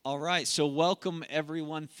All right, so welcome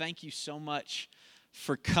everyone. Thank you so much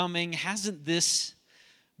for coming. Hasn't this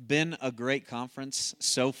been a great conference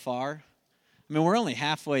so far? I mean, we're only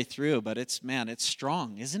halfway through, but it's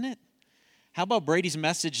strong, isn't it? How about Brady's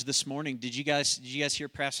message this morning? Did you guys hear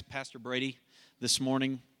Pastor Brady this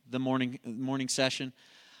morning, the morning session?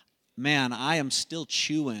 Man, I am still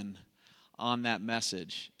chewing on that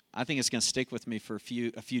message. I think it's going to stick with me for a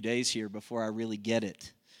few days here before I really get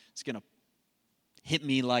it. It's going to hit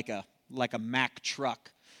me like a Mack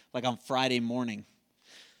truck, like on Friday morning.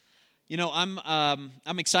 You know,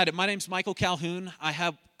 I'm excited. My name's Michael Calhoun. I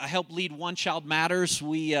help lead One Child Matters.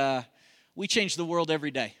 We change the world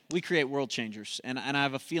every day. We create world changers, and I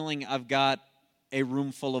have a feeling I've got a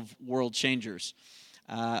room full of world changers.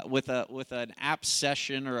 With an app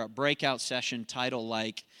session or a breakout session title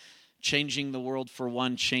like "Changing the World for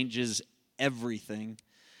One Changes Everything."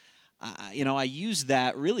 I use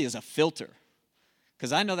that really as a filter,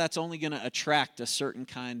 because I know that's only going to attract a certain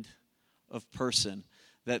kind of person,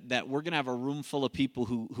 that we're going to have a room full of people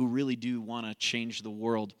who really do want to change the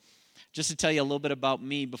world. Just to tell you a little bit about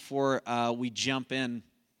me before we jump in,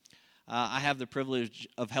 I have the privilege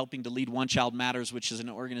of helping to lead One Child Matters, which is an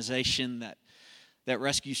organization that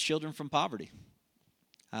rescues children from poverty.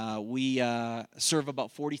 We serve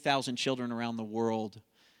about 40,000 children around the world.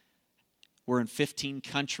 We're in 15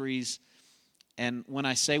 countries. And when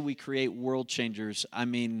I say we create world changers, I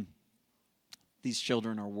mean these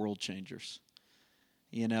children are world changers.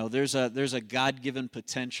 You know, there's a God-given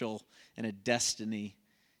potential and a destiny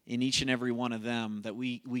in each and every one of them that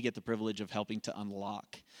we get the privilege of helping to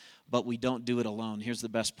unlock. But we don't do it alone. Here's the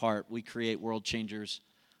best part. We create world changers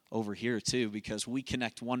over here too, because we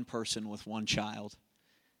connect one person with one child,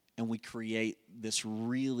 and we create this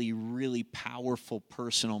really, really powerful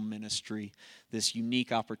personal ministry, this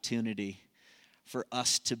unique opportunity for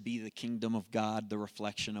us to be the kingdom of God, the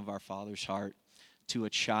reflection of our Father's heart, to a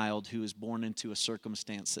child who is born into a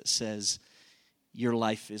circumstance that says, your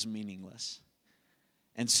life is meaningless.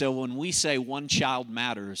 And so when we say one child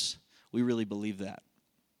matters, we really believe that.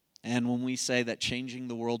 And when we say that changing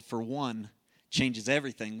the world for one changes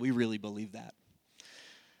everything, we really believe that.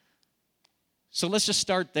 So let's just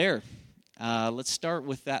start there. Let's start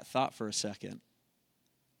with that thought for a second.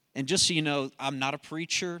 And just so you know, I'm not a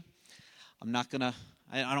preacher. I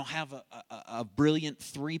don't have a brilliant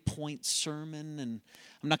 3-point sermon, and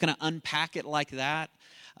I'm not going to unpack it like that.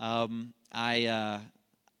 I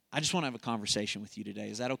just want to have a conversation with you today.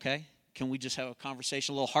 Is that okay? Can we just have a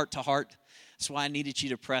conversation, a little heart to heart? That's why I needed you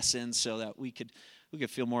to press in so that we could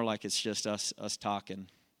feel more like it's just us talking.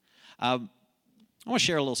 I want to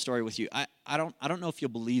share a little story with you. I don't know if you'll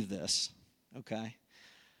believe this, okay?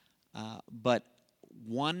 But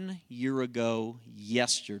 1 year ago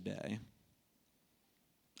yesterday,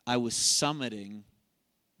 I was summiting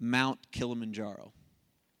Mount Kilimanjaro.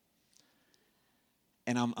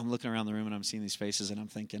 And I'm looking around the room and I'm seeing these faces and I'm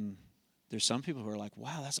thinking, there's some people who are like,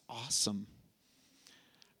 wow, that's awesome.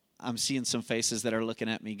 I'm seeing some faces that are looking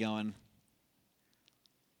at me going,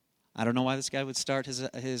 I don't know why this guy would start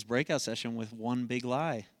his breakout session with one big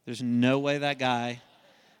lie. There's no way that guy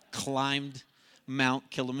climbed Mount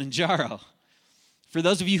Kilimanjaro. For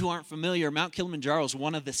those of you who aren't familiar, Mount Kilimanjaro is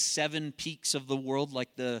one of the 7 peaks of the world,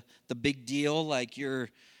 like the big deal, like your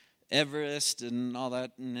Everest and all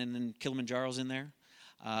that, and then Kilimanjaro's in there.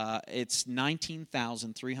 It's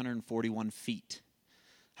 19,341 feet.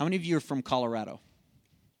 How many of you are from Colorado?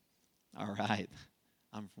 All right.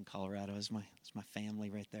 I'm from Colorado. It's my family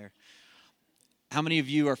right there. How many of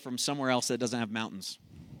you are from somewhere else that doesn't have mountains?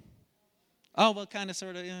 Oh, well, kind of,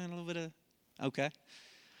 sort of, a little bit of, okay.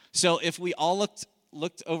 So if we all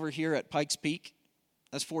looked over here at Pikes Peak,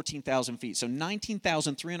 that's 14,000 feet. So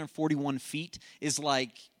 19,341 feet is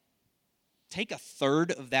like, take a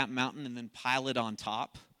third of that mountain and then pile it on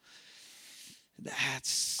top.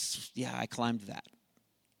 I climbed that.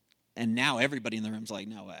 And now everybody in the room's like,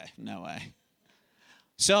 no way.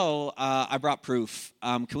 So I brought proof.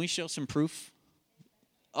 Can we show some proof?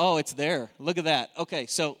 Oh, it's there. Look at that. Okay,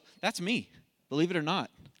 so that's me, believe it or not.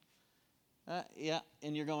 Yeah,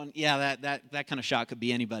 and you're going, yeah, that kind of shot could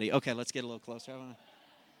be anybody. Okay, let's get a little closer.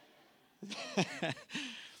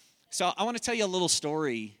 So I want to tell you a little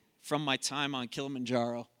story from my time on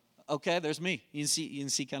Kilimanjaro. Okay, there's me. You can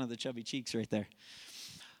see kind of the chubby cheeks right there.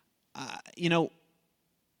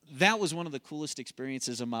 That was one of the coolest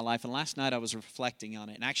experiences of my life. And last night I was reflecting on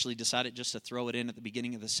it and actually decided just to throw it in at the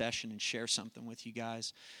beginning of the session and share something with you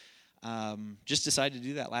guys. Just decided to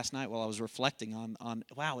do that last night while I was reflecting on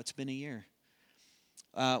wow, it's been a year.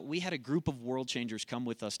 We had a group of world changers come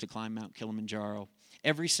with us to climb Mount Kilimanjaro.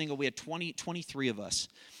 We had 23 of us.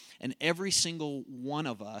 And every single one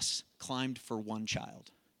of us climbed for one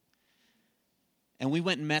child. And we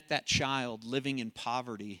went and met that child living in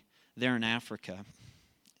poverty there in Africa.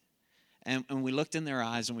 And we looked in their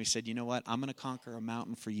eyes and we said, you know what? I'm going to conquer a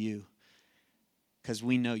mountain for you because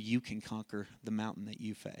we know you can conquer the mountain that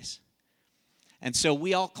you face. And so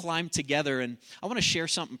we all climbed together, and I want to share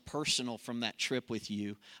something personal from that trip with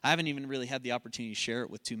you. I haven't even really had the opportunity to share it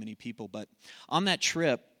with too many people, but on that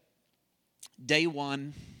trip, day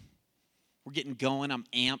one, we're getting going. I'm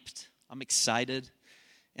amped. I'm excited.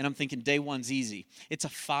 And I'm thinking day one's easy. It's a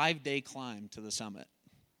 5-day climb to the summit,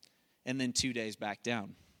 and then 2 days back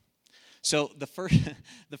down. So the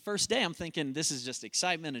first day, I'm thinking this is just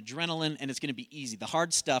excitement, adrenaline, and it's going to be easy. The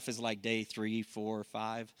hard stuff is like day 3, 4,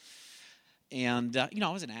 5. And, I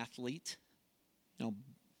was an athlete.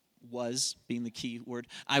 Was being the key word.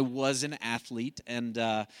 I was an athlete, and,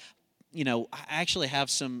 I actually have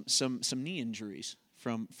some knee injuries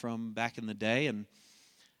from back in the day, and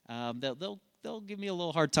they'll give me a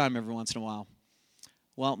little hard time every once in a while.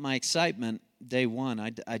 Well, my excitement, day one,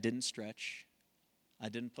 I didn't stretch. I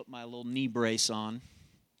didn't put my little knee brace on.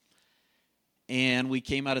 And we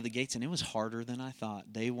came out of the gates, and it was harder than I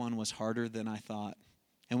thought. Day one was harder than I thought.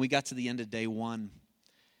 And we got to the end of day one,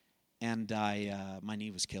 and my knee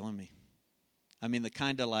was killing me. I mean, the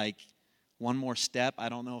kind of like, one more step, I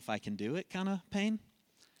don't know if I can do it kind of pain.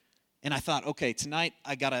 And I thought, okay, tonight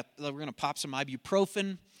we're going to pop some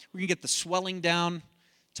ibuprofen. We're going to get the swelling down.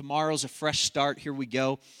 Tomorrow's a fresh start. Here we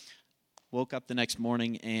go. Woke up the next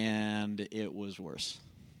morning, and it was worse.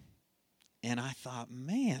 And I thought,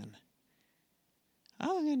 man, I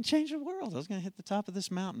was going to change the world. I was going to hit the top of this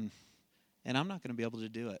mountain, and I'm not going to be able to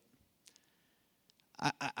do it.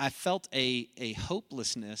 I felt a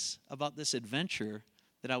hopelessness about this adventure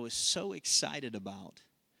that I was so excited about.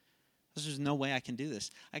 There's no way I can do this.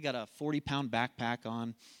 I got a 40-pound backpack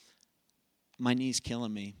on. My knee's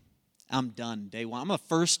killing me. I'm done day one. I'm the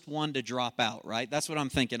first one to drop out, right? That's what I'm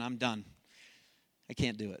thinking. I'm done. I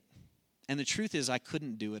can't do it. And the truth is I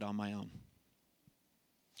couldn't do it on my own.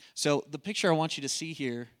 So the picture I want you to see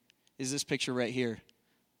here is this picture right here.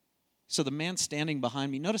 So the man standing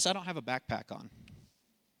behind me, notice I don't have a backpack on.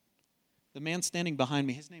 The man standing behind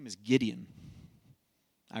me, his name is Gideon.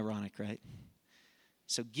 Ironic, right?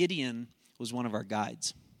 So Gideon was one of our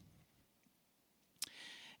guides.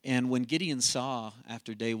 And when Gideon saw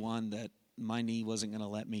after day one that my knee wasn't going to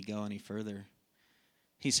let me go any further,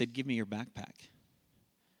 he said, give me your backpack.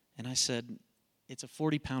 And I said, it's a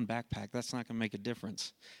 40-pound backpack. That's not going to make a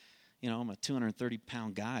difference. I'm a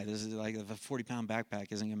 230-pound guy. This is like, if a 40-pound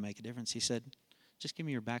backpack isn't going to make a difference. He said, just give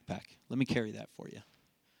me your backpack. Let me carry that for you.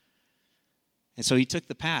 And so he took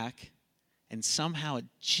the pack, and somehow it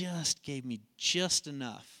just gave me just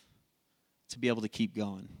enough to be able to keep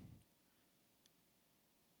going.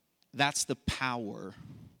 That's the power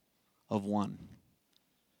of one.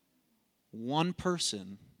 One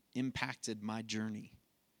person impacted my journey.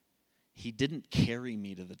 He didn't carry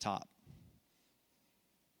me to the top.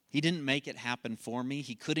 He didn't make it happen for me.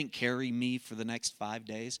 He couldn't carry me for the next 5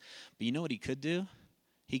 days. But you know what he could do?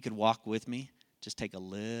 He could walk with me, just take a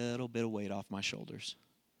little bit of weight off my shoulders.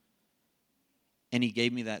 And he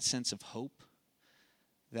gave me that sense of hope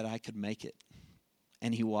that I could make it.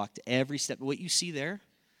 And he walked every step. What you see there,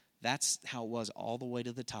 that's how it was all the way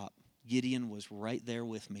to the top. Gideon was right there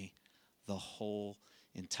with me the whole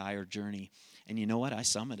entire journey. And you know what? I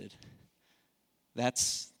summited.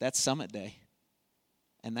 That's summit day.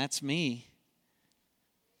 And that's me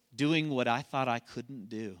doing what I thought I couldn't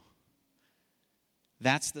do.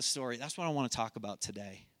 That's the story. That's what I want to talk about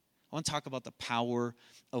today. I want to talk about the power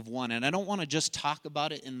of one. And I don't want to just talk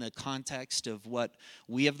about it in the context of what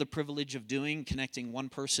we have the privilege of doing, connecting one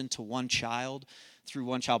person to one child through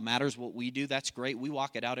One Child Matters, what we do. That's great. We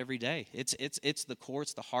walk it out every day. It's the core,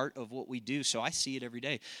 it's the heart of what we do. So I see it every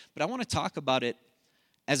day. But I want to talk about it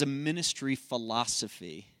as a ministry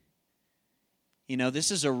philosophy.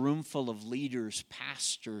 This is a room full of leaders,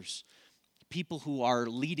 pastors, people who are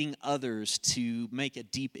leading others to make a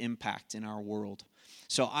deep impact in our world.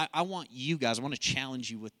 So I want you guys, I want to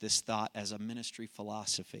challenge you with this thought as a ministry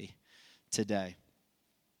philosophy today.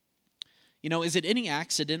 Is it any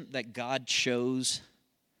accident that God chose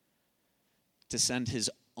to send his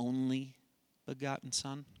only begotten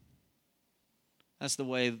son? That's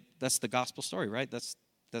the gospel story, right? That's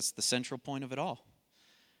the central point of it all.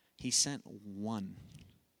 He sent one.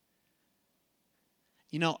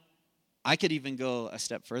 I could even go a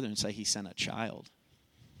step further and say he sent a child.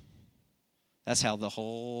 That's how the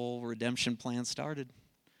whole redemption plan started,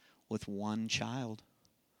 with one child.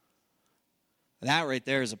 That right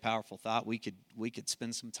there is a powerful thought. We could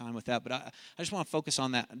spend some time with that, but I just want to focus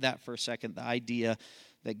on that for a second, the idea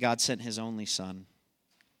that God sent his only son.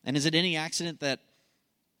 And is it any accident that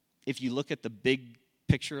if you look at the big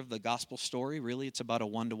picture of the gospel story, really it's about a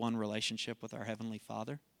one-to-one relationship with our Heavenly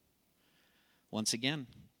Father? Once again,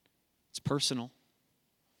 it's personal.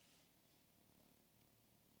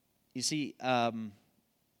 You see,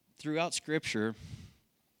 throughout Scripture,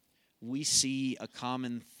 we see a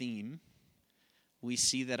common theme. We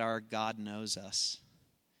see that our God knows us,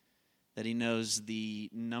 that he knows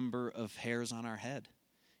the number of hairs on our head.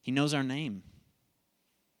 He knows our name.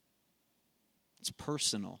 It's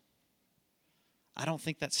personal. I don't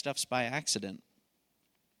think that stuff's by accident.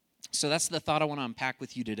 So that's the thought I want to unpack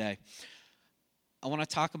with you today. I want to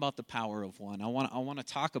talk about the power of one. I want to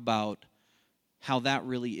talk about how that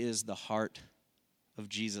really is the heart of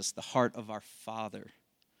Jesus, the heart of our Father,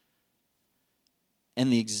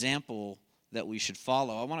 and the example that we should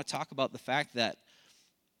follow. I want to talk about the fact that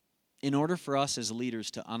in order for us as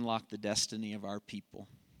leaders to unlock the destiny of our people,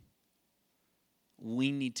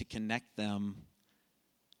 we need to connect them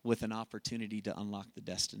with an opportunity to unlock the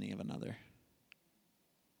destiny of another.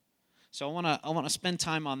 So I want to spend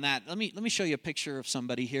time on that. Let me show you a picture of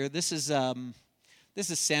somebody here. This is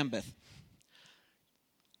Sambeth.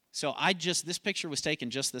 So this picture was taken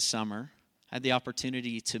just this summer. I had the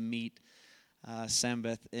opportunity to meet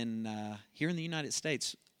Sambeth here in the United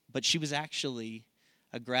States, but she was actually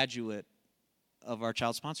a graduate of our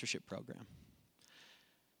child sponsorship program.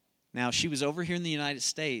 Now, she was over here in the United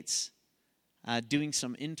States doing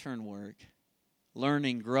some intern work,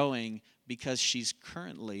 learning, growing, because she's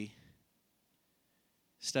currently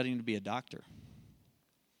studying to be a doctor.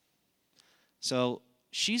 So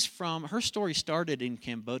her story started in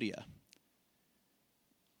Cambodia.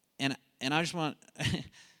 And I just want, let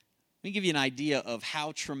me give you an idea of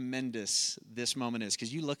how tremendous this moment is.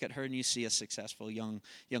 Because you look at her and you see a successful young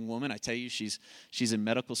woman. I tell you, she's in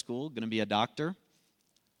medical school, going to be a doctor.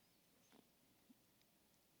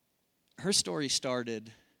 Her story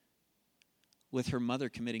started with her mother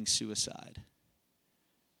committing suicide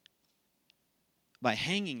by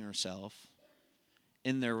hanging herself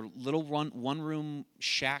in their little one-room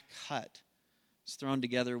shack hut. It's thrown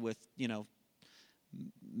together with,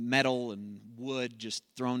 metal and wood just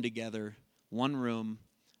thrown together. One room,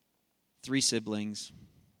 3 siblings,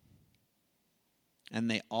 and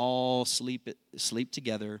they all sleep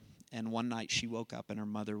together. And one night she woke up and her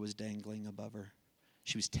mother was dangling above her.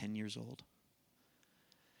 She was 10 years old.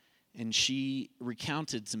 And she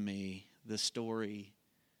recounted to me the story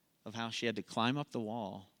of how she had to climb up the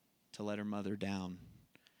wall to let her mother down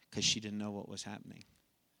because she didn't know what was happening.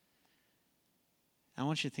 I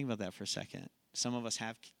want you to think about that for a second. Some of us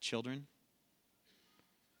have children.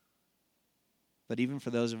 But even for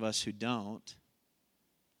those of us who don't,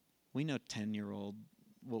 we know 10-year-old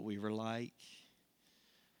what we were like.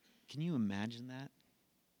 Can you imagine that?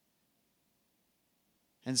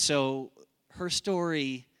 And so her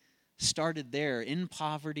story started there. In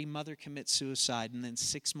poverty, mother commits suicide, and then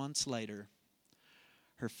 6 months later,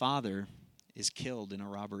 her father is killed in a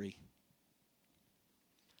robbery.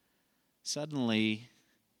 Suddenly,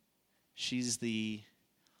 she's the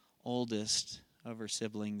oldest of her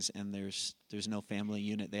siblings, and there's no family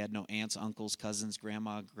unit. They had no aunts, uncles, cousins,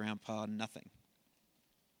 grandma, grandpa, nothing.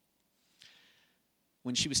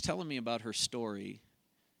 When she was telling me about her story,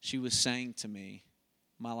 she was saying to me,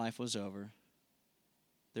 my life was over.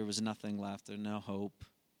 There was nothing left. There was no hope.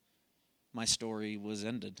 My story was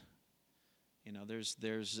ended.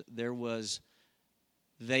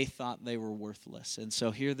 They thought they were worthless. And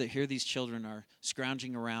so here these children are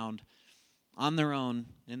scrounging around on their own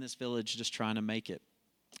in this village just trying to make it.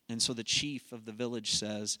 And so the chief of the village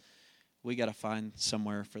says, we got to find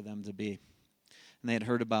somewhere for them to be. And they had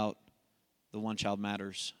heard about the One Child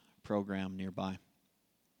Matters program nearby.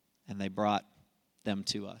 And they brought them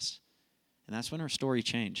to us. And that's when her story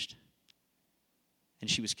changed. And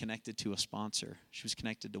she was connected to a sponsor. She was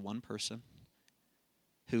connected to one person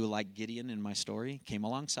who, like Gideon in my story, came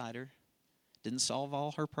alongside her, didn't solve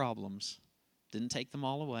all her problems, didn't take them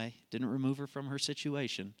all away, didn't remove her from her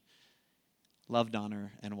situation, loved on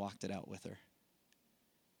her and walked it out with her.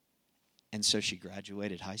 And so she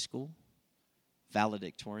graduated high school,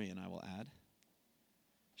 valedictorian, I will add.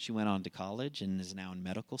 She went on to college and is now in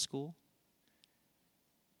medical school.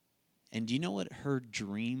 And do you know what her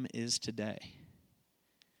dream is today?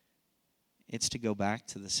 It's to go back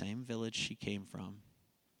to the same village she came from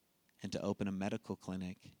and to open a medical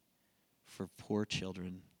clinic for poor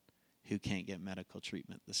children who can't get medical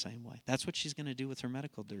treatment the same way. That's what she's going to do with her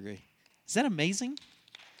medical degree. Is that amazing?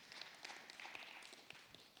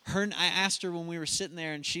 I asked her when we were sitting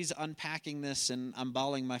there, and she's unpacking this, and I'm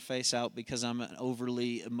bawling my face out because I'm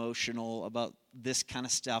overly emotional about this kind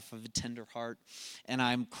of stuff of a tender heart, and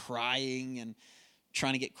I'm crying and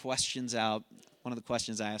trying to get questions out. One of the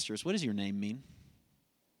questions I asked her is, "What does your name mean?"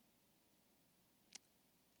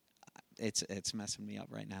 It's messing me up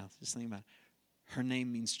right now. Just think about it. Her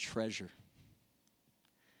name means treasure.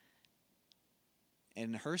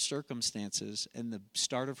 And her circumstances and the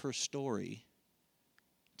start of her story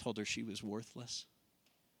told her she was worthless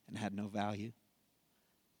and had no value.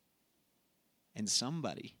 And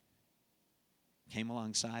somebody came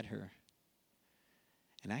alongside her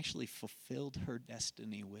and actually fulfilled her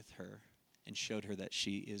destiny with her and showed her that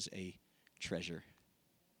she is a treasure.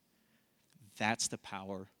 That's the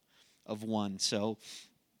power of one. So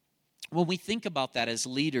when we think about that as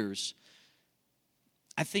leaders,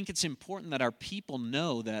 I think it's important that our people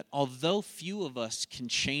know that although few of us can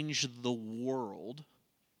change the world,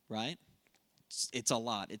 right? It's a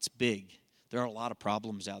lot. It's big. There are a lot of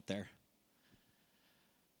problems out there.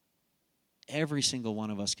 Every single one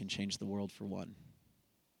of us can change the world for one.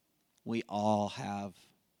 We all have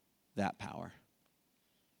that power.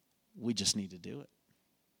 We just need to do it.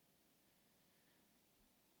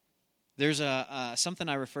 There's something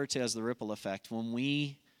I refer to as the ripple effect. When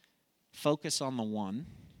we focus on the one,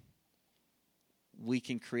 we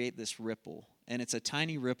can create this ripple. And it's a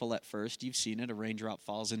tiny ripple at first. You've seen it. A raindrop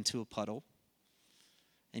falls into a puddle,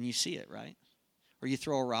 and you see it, right? Or you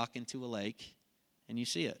throw a rock into a lake, and you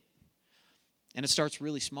see it. And it starts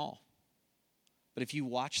really small. But if you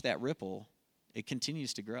watch that ripple, it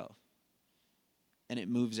continues to grow. And it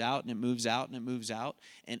moves out, and it moves out, and it moves out.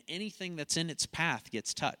 And anything that's in its path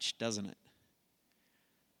gets touched, doesn't it?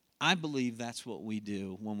 I believe that's what we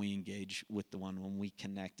do when we engage with the one, when we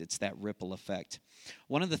connect. It's that ripple effect.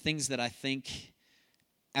 One of the things that I think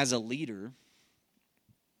as a leader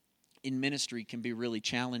in ministry can be really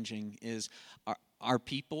challenging is our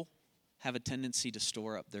people have a tendency to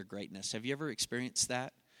store up their greatness. Have you ever experienced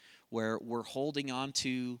that? Where we're holding on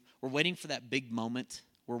to, we're waiting for that big moment.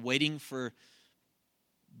 We're waiting for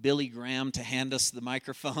Billy Graham to hand us the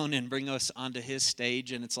microphone and bring us onto his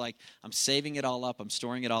stage, and it's like I'm saving it all up, I'm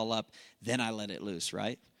storing it all up, then I let it loose,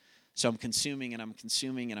 right? So I'm consuming and I'm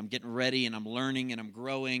consuming and I'm getting ready and I'm learning and I'm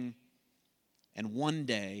growing, and one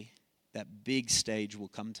day that big stage will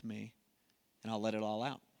come to me and I'll let it all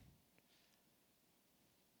out.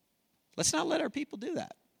 Let's not let our people do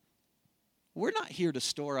that. We're not here to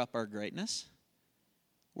store up our greatness.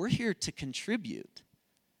 We're here to contribute.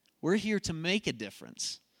 We're here to make a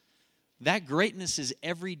difference. That greatness is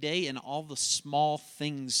every day in all the small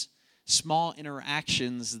things, small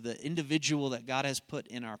interactions, the individual that God has put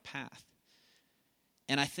in our path.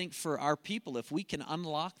 And I think for our people, if we can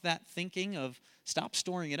unlock that thinking of stop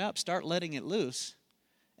storing it up, start letting it loose,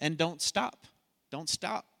 and don't stop. Don't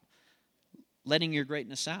stop letting your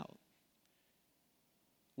greatness out.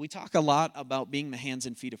 We talk a lot about being the hands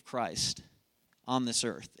and feet of Christ on this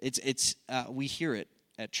earth. We hear it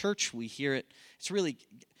at church. We hear it.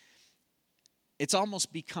 It's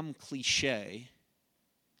almost become cliche.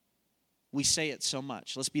 We say it so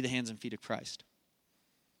much. Let's be the hands and feet of Christ.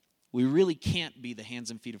 We really can't be the hands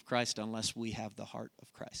and feet of Christ unless we have the heart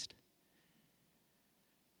of Christ.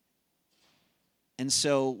 And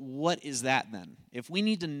so what is that then? If we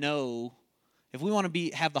need to know, if we want to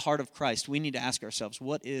have the heart of Christ, we need to ask ourselves,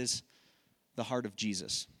 what is the heart of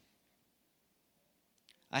Jesus?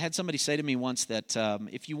 I had somebody say to me once that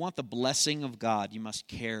if you want the blessing of God, you must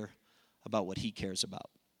care about what he cares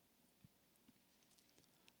about.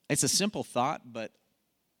 It's a simple thought, but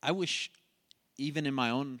I wish even in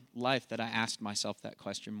my own life that I asked myself that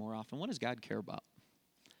question more often. What does God care about?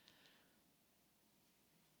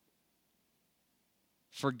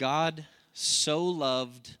 For God so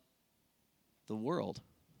loved the world,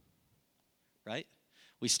 right?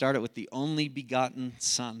 We started with the only begotten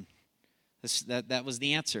Son. That was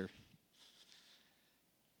the answer.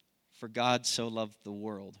 For God so loved the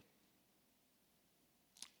world.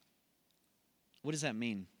 What does that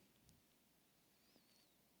mean?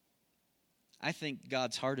 I think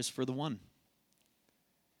God's heart is for the one.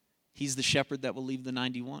 He's the shepherd that will leave the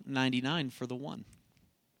 99 for the one.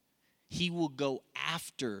 He will go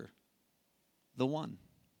after the one.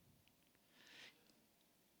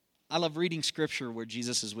 I love reading scripture where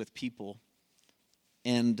Jesus is with people.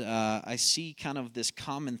 And I see kind of this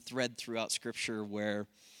common thread throughout Scripture where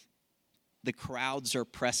the crowds are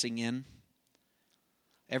pressing in.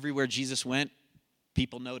 Everywhere Jesus went,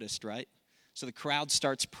 people noticed, right? So the crowd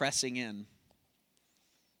starts pressing in.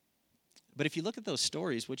 But if you look at those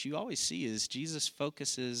stories, what you always see is Jesus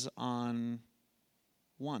focuses on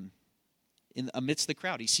one. amidst the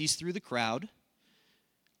crowd. He sees through the crowd,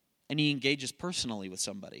 and he engages personally with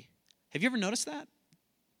somebody. Have you ever noticed that?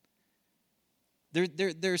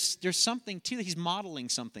 There's something to that. He's modeling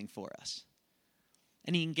something for us.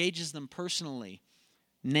 And he engages them personally.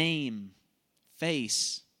 Name,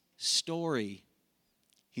 face, story.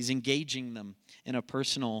 He's engaging them in a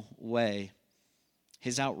personal way.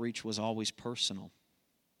 His outreach was always personal.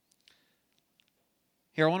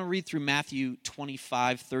 Here, I want to read through Matthew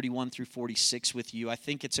 25, 31 through 46 with you. I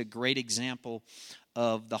think it's a great example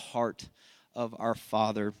of the heart of our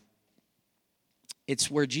Father.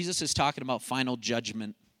 It's where Jesus is talking about final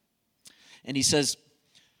judgment. And he says,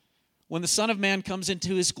 when the Son of Man comes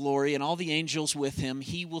into his glory and all the angels with him,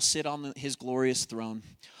 he will sit on his glorious throne.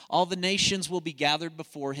 All the nations will be gathered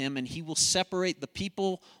before him, and he will separate the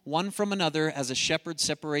people one from another as a shepherd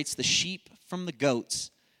separates the sheep from the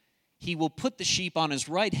goats. He will put the sheep on his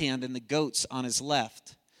right hand and the goats on his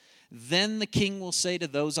left. Then the king will say to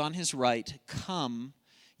those on his right, "Come,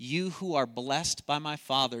 you who are blessed by my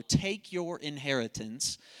Father, take your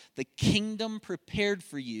inheritance, the kingdom prepared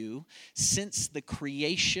for you since the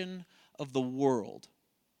creation of the world."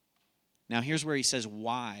 Now here's where he says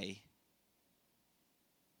why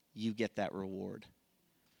you get that reward.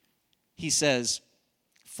 He says,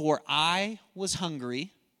 "For I was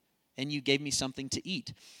hungry, and you gave me something to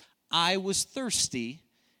eat. I was thirsty,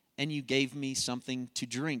 and you gave me something to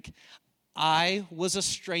drink. I was a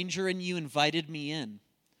stranger, and you invited me in.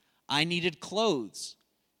 I needed clothes,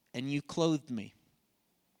 and you clothed me.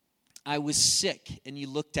 I was sick, and you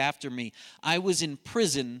looked after me. I was in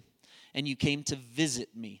prison, and you came to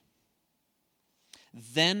visit me."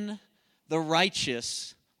 Then the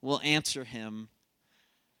righteous will answer him,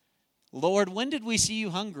 "Lord, when did we see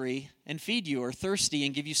you hungry and feed you, or thirsty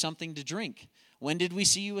and give you something to drink? When did we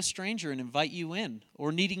see you a stranger and invite you in,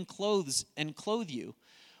 or needing clothes and clothe you?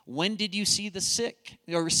 When did you see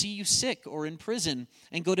you sick or in prison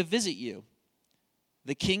and go to visit you?"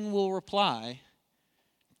 The king will reply,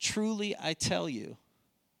 "Truly I tell you,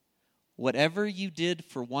 whatever you did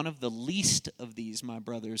for one of the least of these, my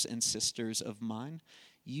brothers and sisters of mine,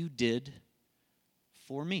 you did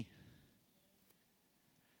for me."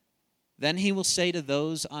 Then he will say to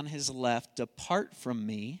those on his left, "Depart from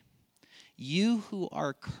me, you who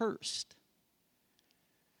are cursed,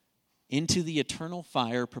 into the eternal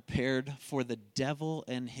fire prepared for the devil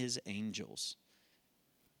and his angels."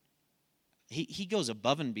 He goes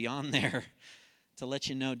above and beyond there to let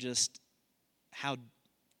you know just how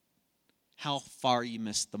far you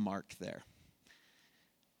missed the mark there.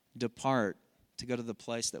 Depart to go to the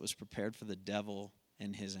place that was prepared for the devil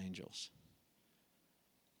and his angels.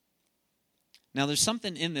 Now, there's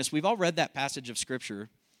something in this. We've all read that passage of Scripture.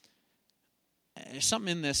 There's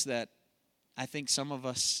something in this that I think some of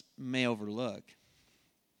us may overlook.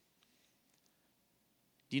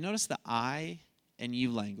 Do you notice the I and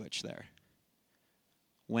you language there?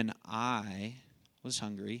 When I was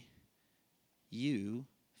hungry, you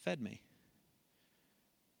fed me.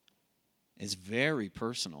 It's very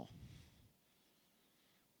personal.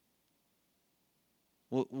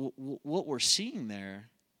 What we're seeing there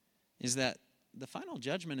is that the final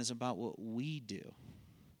judgment is about what we do.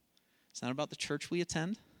 It's not about the church we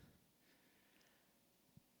attend.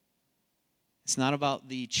 It's not about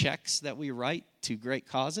the checks that we write to great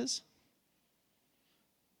causes.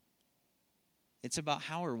 It's about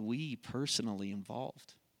how are we personally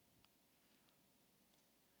involved.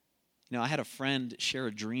 You know, I had a friend share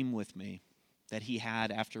a dream with me that he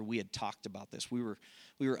had after we had talked about this. We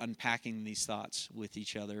were unpacking these thoughts with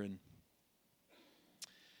each other, and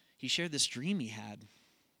he shared this dream he had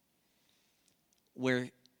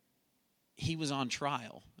where he was on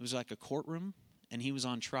trial. It was like a courtroom, and he was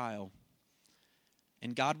on trial.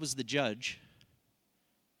 And God was the judge,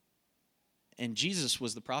 and Jesus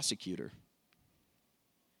was the prosecutor.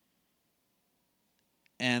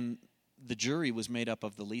 And the jury was made up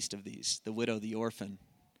of the least of these: the widow, the orphan,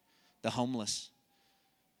 the homeless,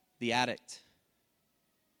 the addict,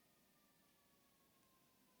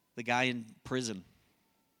 the guy in prison.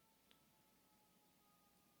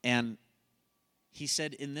 And he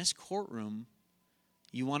said, in this courtroom,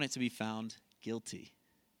 you want it to be found guilty.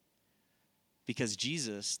 Because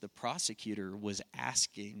Jesus, the prosecutor, was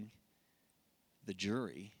asking the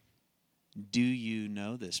jury, do you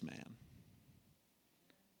know this man?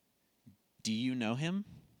 Do you know him?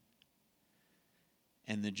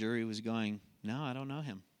 And the jury was going, no, I don't know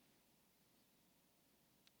him.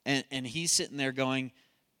 And he's sitting there going,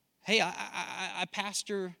 hey, I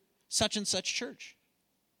pastor such and such church.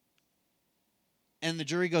 And the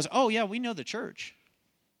jury goes, oh, yeah, we know the church.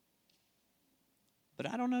 But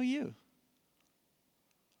I don't know you.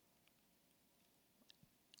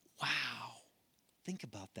 Wow. Think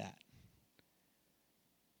about that.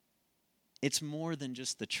 It's more than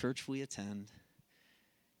just the church we attend.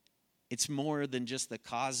 It's more than just the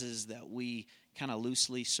causes that we kind of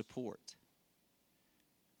loosely support.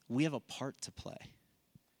 We have a part to play.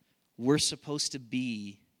 We're supposed to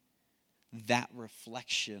be that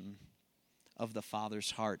reflection of the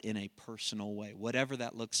Father's heart in a personal way, whatever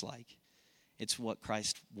that looks like. It's what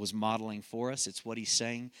Christ was modeling for us. It's what he's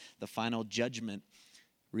saying the final judgment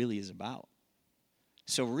really is about.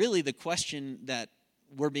 So really the question that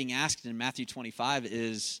we're being asked in Matthew 25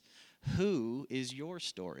 is, who is your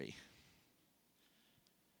story?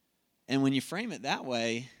 And when you frame it that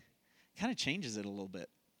way, it kind of changes it a little bit.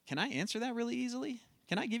 Can I answer that really easily?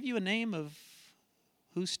 Can I give you a name of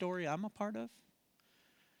whose story I'm a part of?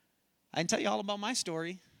 I can tell you all about my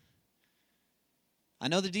story. I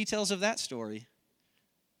know the details of that story.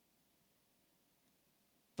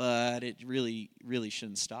 But it really, really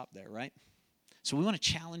shouldn't stop there, right? So we want to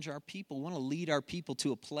challenge our people. We want to lead our people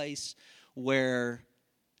to a place where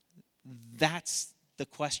that's the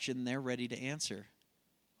question they're ready to answer.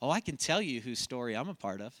 Oh, I can tell you whose story I'm a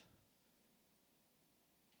part of.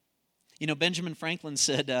 You know, Benjamin Franklin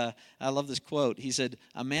said, I love this quote. He said,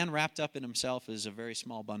 "A man wrapped up in himself is a very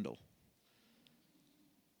small bundle."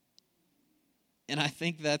 And I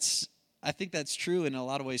think that's true in a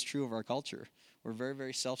lot of ways, true of our culture. We're very,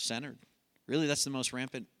 very self-centered. Really, that's the most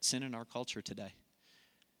rampant sin in our culture today,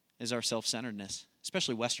 is our self-centeredness,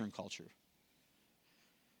 especially Western culture.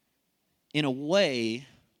 In a way,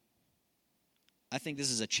 I think this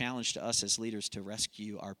is a challenge to us as leaders to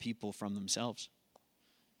rescue our people from themselves.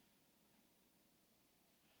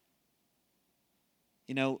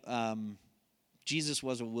 You know, Jesus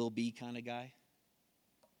was a will-be kind of guy.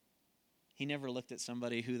 He never looked at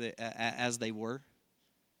somebody as they were,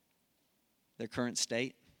 their current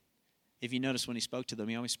state. If you notice when he spoke to them,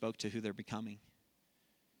 he always spoke to who they're becoming,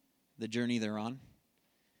 the journey they're on.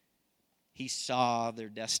 He saw their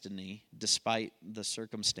destiny despite the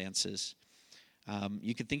circumstances.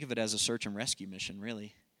 You could think of it as a search and rescue mission,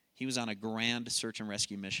 really. He was on a grand search and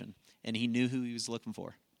rescue mission, and he knew who he was looking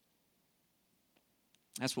for.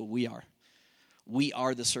 That's what we are. We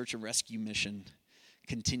are the search and rescue mission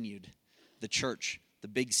continued. The church, the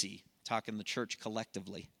big C, talking the church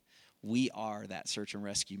collectively. We are that search and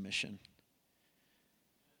rescue mission.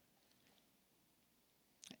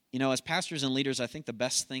 You know, as pastors and leaders, I think the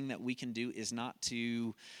best thing that we can do is not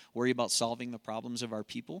to worry about solving the problems of our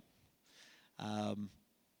people.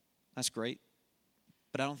 That's great.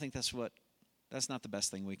 But I don't think that's not the best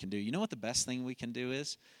thing we can do. You know what the best thing we can do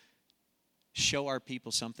is? Show our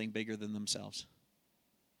people something bigger than themselves.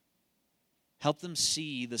 Help them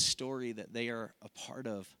see the story that they are a part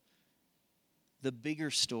of, the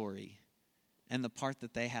bigger story, and the part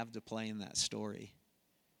that they have to play in that story.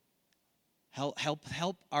 Help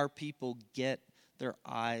our people get their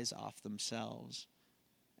eyes off themselves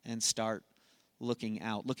and start looking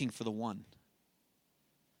out, looking for the one.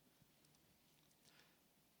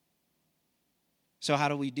 So how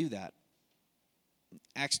do we do that?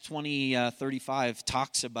 Acts 20:35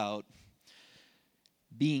 talks about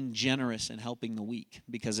being generous and helping the weak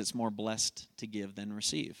because it's more blessed to give than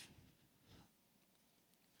receive.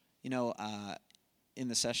 You know, in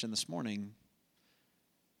the session this morning,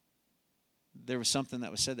 there was something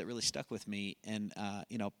that was said that really stuck with me. And,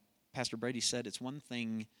 Pastor Brady said it's one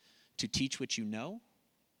thing to teach what you know.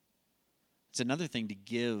 It's another thing to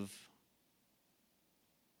give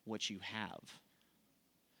what you have.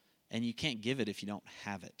 And you can't give it if you don't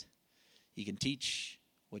have it. You can teach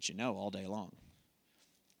what you know all day long.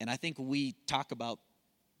 And I think we talk about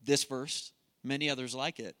this verse, many others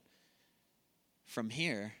like it, from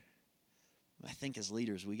here. I think as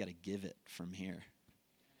leaders, we got to give it from here.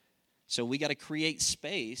 So we got to create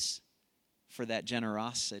space for that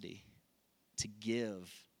generosity to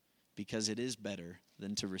give because it is better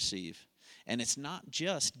than to receive. And it's not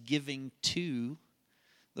just giving to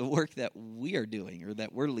the work that we are doing or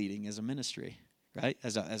that we're leading as a ministry, right?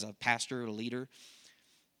 As a pastor or a leader.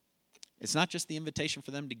 It's not just the invitation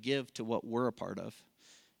for them to give to what we're a part of.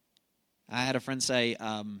 I had a friend say,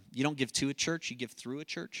 you don't give to a church, you give through a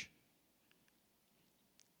church.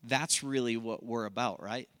 That's really what we're about,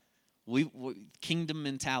 right? We kingdom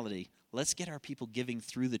mentality. Let's get our people giving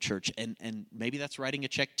through the church. And maybe that's writing a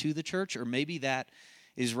check to the church, or maybe that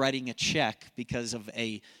is writing a check because of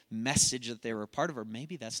a message that they were a part of, or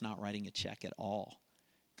maybe that's not writing a check at all.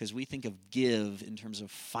 Because we think of give in terms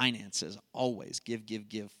of finances, always. Give,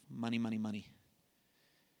 money, money, money.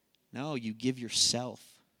 No, you give yourself.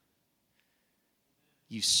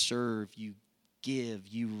 You serve, you give,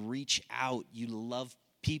 you reach out, you love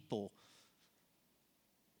people.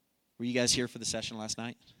 Were you guys here for the session last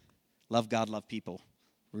night? Love God, love people.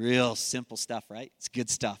 Real simple stuff, right? It's good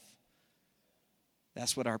stuff.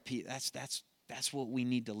 That's what that's what we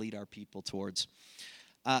need to lead our people towards.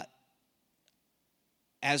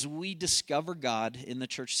 As we discover God in the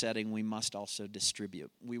church setting, we must also distribute.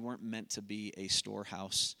 We weren't meant to be a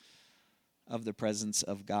storehouse of the presence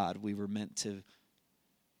of God. We were meant to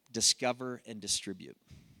discover and distribute.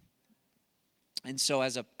 And so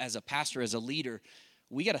as a pastor, as a leader,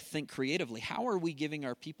 we got to think creatively. How are we giving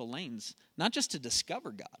our people lanes? Not just to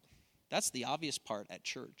discover God. That's the obvious part at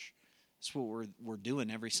church. That's what we're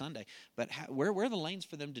doing every Sunday. But where are the lanes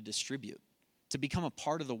for them to distribute, to become a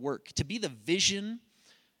part of the work, to be the vision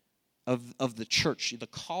of the church, the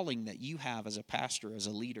calling that you have as a pastor, as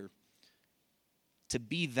a leader, to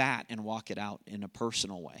be that and walk it out in a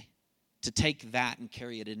personal way, to take that and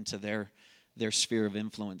carry it into their sphere of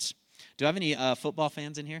influence. Do I have any football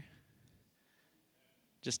fans in here?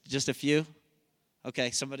 Just a few?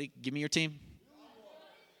 Okay, somebody give me your team.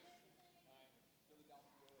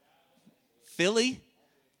 Philly?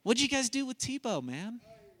 What'd you guys do with Tebow, man?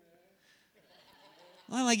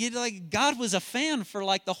 Well, like God was a fan for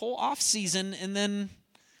like the whole off season, and then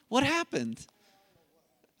what happened?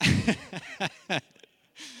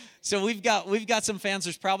 So we've got some fans.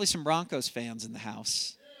 There's probably some Broncos fans in the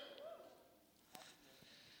house.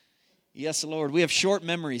 Yes, Lord. We have short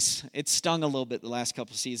memories. It stung a little bit the last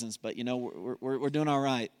couple seasons, but you know we're doing all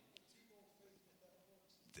right.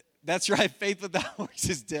 That's right. Faith without works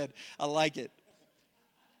is dead. I like it.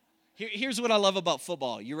 Here's what I love about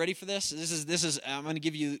football. You ready for this? This is. I'm going to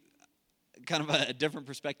give you kind of a different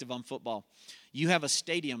perspective on football. You have a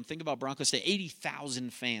stadium. Think about Broncos State.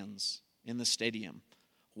 80,000 fans in the stadium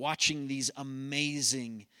watching these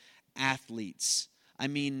amazing athletes. I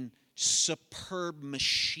mean, superb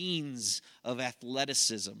machines of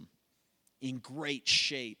athleticism in great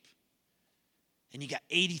shape. And you got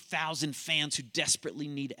 80,000 fans who desperately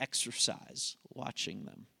need exercise watching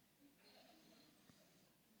them.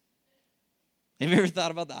 Have you ever thought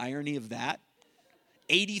about the irony of that?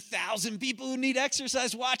 80,000 people who need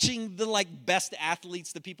exercise watching the best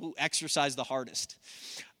athletes, the people who exercise the hardest.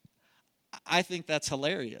 I think that's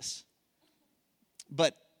hilarious.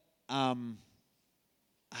 But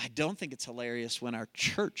I don't think it's hilarious when our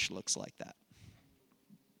church looks like that.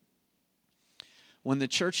 When the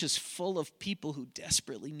church is full of people who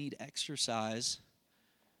desperately need exercise,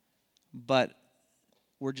 but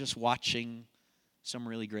we're just watching some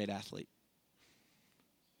really great athlete.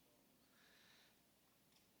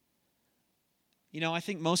 You know, I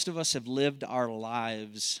think most of us have lived our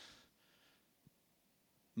lives,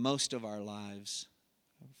 most of our lives,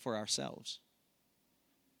 for ourselves.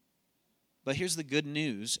 But here's the good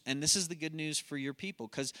news, and this is the good news for your people,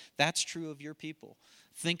 because that's true of your people.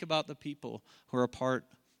 Think about the people who are a part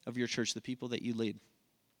of your church, the people that you lead.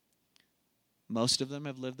 Most of them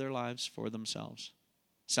have lived their lives for themselves.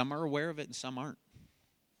 Some are aware of it and some aren't.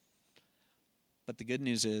 But the good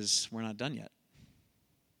news is we're not done yet.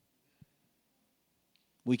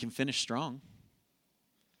 We can finish strong.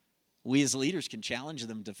 We as leaders can challenge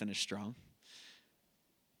them to finish strong.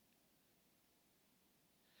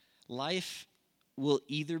 Life will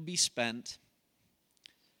either be spent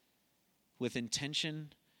with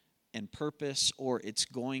intention and purpose, or it's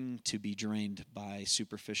going to be drained by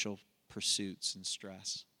superficial pursuits and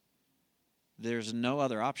stress. There's no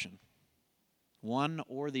other option. One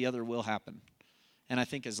or the other will happen. And I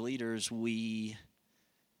think as leaders,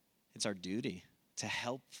 it's our duty to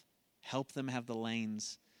help them have the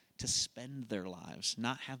lanes to spend their lives,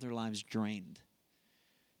 not have their lives drained.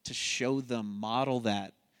 To show them, model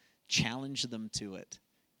that, challenge them to it,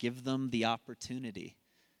 give them the opportunity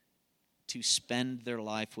to spend their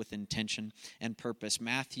life with intention and purpose.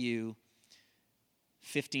 Matthew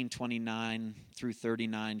 15:29 through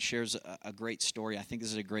 39 shares a great story. I think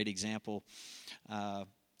this is a great example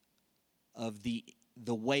of the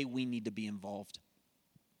way we need to be involved.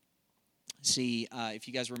 See, if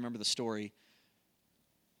you guys remember the story,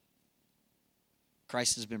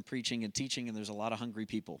 Christ has been preaching and teaching, and there's a lot of hungry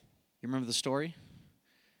people. You remember the story?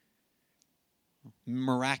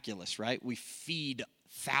 Miraculous, right? We feed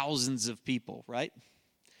thousands of people, right?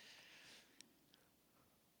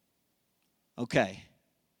 Okay.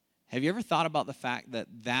 Have you ever thought about the fact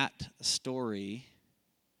that story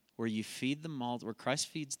where you feed where Christ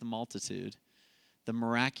feeds the multitude, the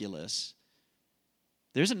miraculous,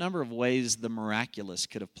 there's a number of ways the miraculous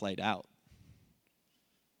could have played out.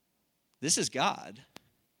 This is God.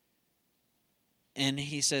 And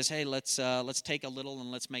he says, hey, let's take a little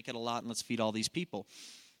and let's make it a lot and let's feed all these people.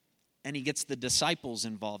 And he gets the disciples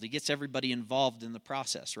involved. He gets everybody involved in the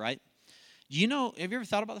process, right? Have you ever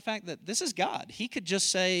thought about the fact that this is God? He could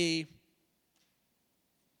just say,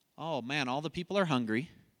 oh man, all the people are hungry.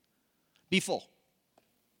 Be full.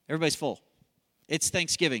 Everybody's full. It's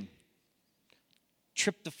Thanksgiving.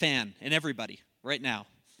 Tryptophan in everybody right now.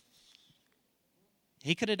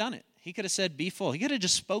 He could have done it. He could have said, be full. He could have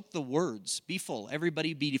just spoke the words, be full.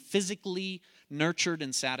 Everybody be physically nurtured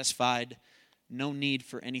and satisfied. No need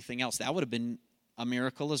for anything else. That would have been a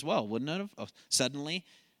miracle as well, wouldn't it have? Suddenly,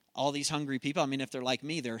 all these hungry people, if they're like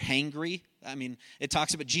me, they're hangry. It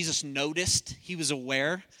talks about Jesus noticed. He was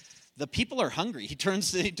aware. The people are hungry. He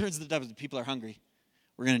turns to the devil. The people are hungry.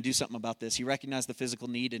 We're going to do something about this. He recognized the physical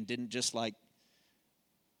need and didn't just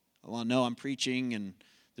well, no, I'm preaching and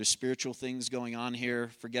there's spiritual things going on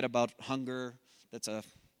here. Forget about hunger. That's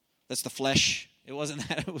the flesh. It wasn't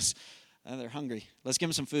that. It was, they're hungry. Let's give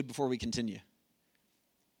them some food before we continue.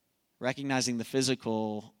 Recognizing the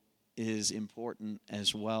physical is important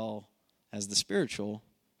as well as the spiritual,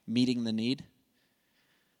 meeting the need.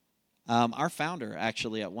 Our founder,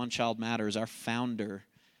 actually, at One Child Matters, our founder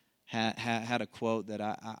had a quote that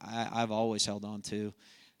I've always held on to.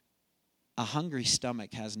 A hungry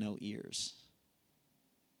stomach has no ears.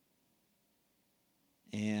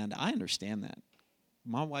 And I understand that.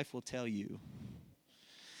 My wife will tell you,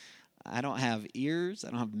 I don't have ears, I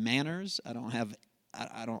don't have manners, I don't have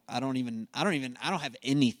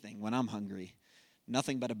anything when I'm hungry.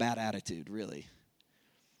 Nothing but a bad attitude, really.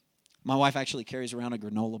 My wife actually carries around a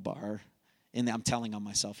granola bar. I'm telling on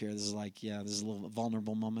myself here. This is this is a little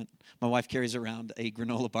vulnerable moment. My wife carries around a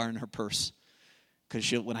granola bar in her purse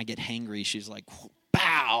because when I get hangry, she's like,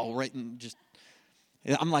 "Bow!" Right, and just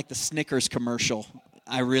I'm like the Snickers commercial.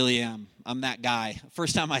 I really am. I'm that guy.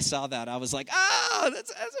 First time I saw that, I was like,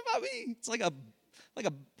 that's about me. It's like a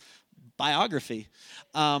biography.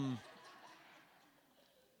 But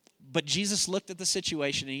Jesus looked at the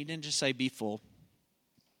situation and he didn't just say, be full.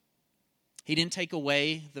 He didn't take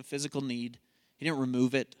away the physical need. He didn't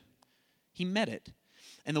remove it. He met it.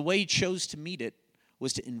 And the way he chose to meet it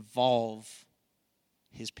was to involve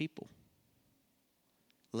his people.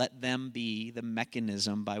 Let them be the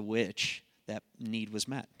mechanism by which that need was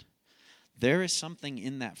met. There is something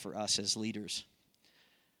in that for us as leaders.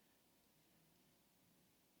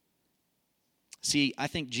 See, I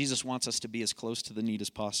think Jesus wants us to be as close to the need as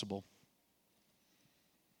possible.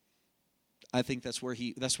 I think that's where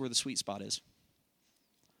the sweet spot is.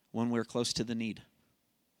 When we're close to the need.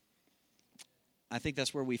 I think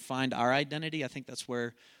that's where we find our identity. I think that's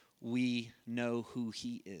where we know who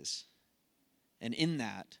he is. And in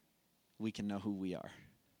that, we can know who we are.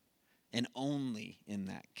 And only in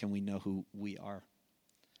that can we know who we are.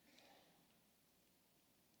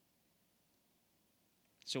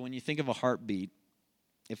 So when you think of a heartbeat,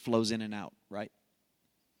 it flows in and out, right?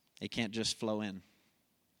 It can't just flow in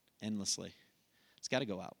endlessly. It's got to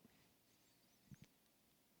go out.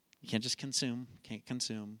 You can't just consume. Can't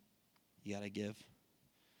consume. You got to give.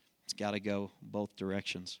 It's got to go both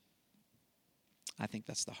directions. I think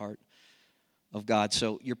that's the heart of God.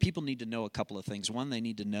 So your people need to know a couple of things. One, they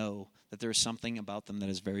need to know that there is something about them that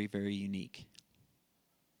is very, very unique.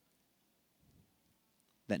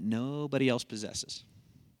 That nobody else possesses.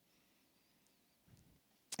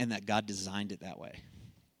 And that God designed it that way.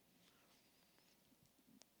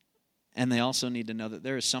 And they also need to know that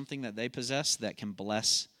there is something that they possess that can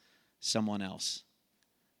bless someone else.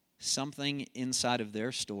 Something inside of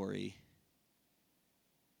their story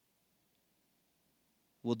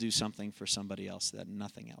will do something for somebody else that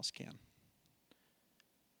nothing else can.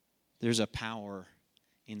 There's a power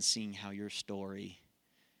in seeing how your story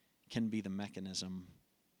can be the mechanism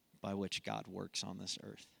by which God works on this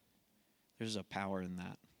earth. There's a power in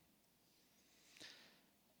that.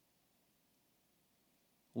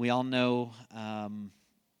 We all know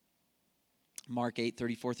Mark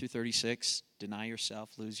 8:34-36. Deny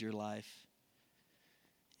yourself, lose your life.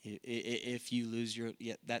 If you lose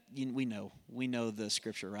we know the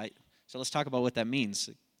scripture, right? So let's talk about what that means.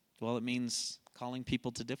 Well, it means calling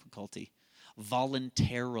people to difficulty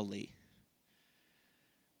voluntarily.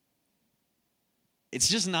 It's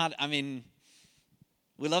just not.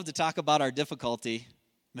 We love to talk about our difficulty.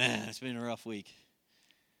 Man, it's been a rough week.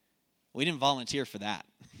 We didn't volunteer for that.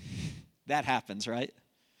 That happens, right?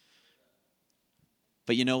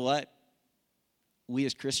 But you know what? We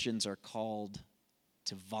as Christians are called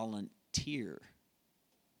to volunteer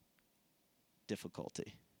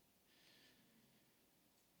difficulty.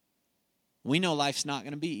 We know life's not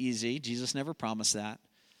going to be easy. Jesus never promised that.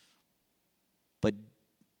 But,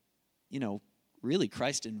 really,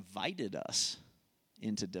 Christ invited us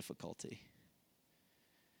into difficulty.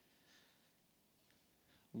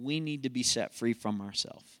 We need to be set free from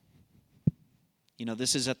ourselves.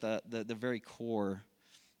 This is at the very core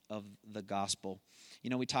of the gospel.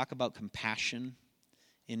 We talk about compassion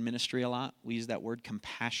in ministry a lot. We use that word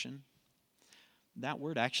compassion. That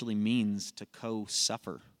word actually means to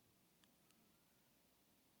co-suffer.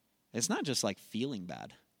 It's not just like feeling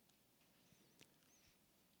bad.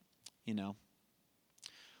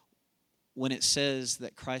 When it says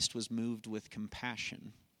that Christ was moved with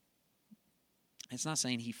compassion, it's not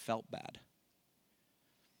saying he felt bad.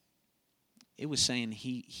 It was saying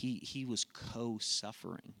he was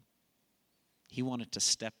co-suffering. He wanted to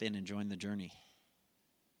step in and join the journey,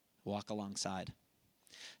 walk alongside.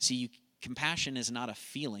 See, compassion is not a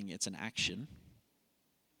feeling, it's an action.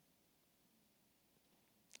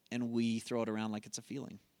 And we throw it around like it's a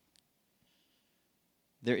feeling.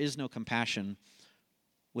 There is no compassion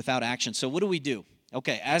without action. So what do?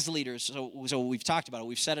 Okay, as leaders, so we've talked about it,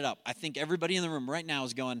 we've set it up. I think everybody in the room right now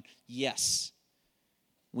is going, yes,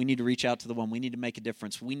 we need to reach out to the one. We need to make a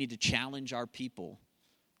difference. We need to challenge our people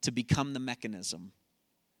to become the mechanism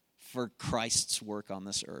for Christ's work on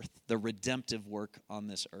this earth, the redemptive work on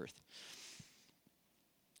this earth.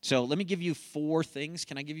 So let me give you 4 things.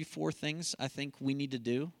 Can I give you 4 things I think we need to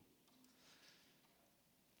do?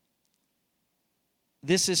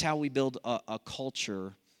 This is how we build a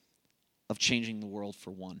culture of changing the world for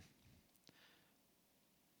one.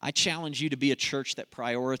 I challenge you to be a church that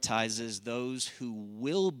prioritizes those who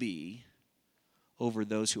will be over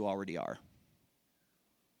those who already are.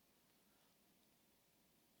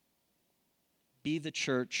 Be the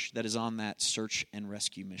church that is on that search and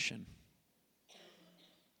rescue mission.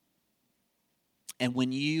 And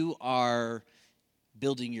when you are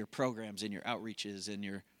building your programs and your outreaches and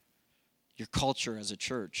your culture as a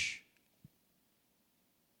church,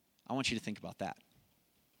 I want you to think about that.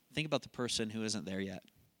 Think about the person who isn't there yet.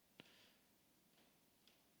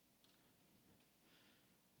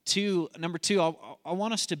 Number two, I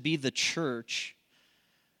want us to be the church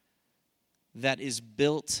that is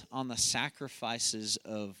built on the sacrifices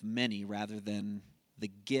of many rather than the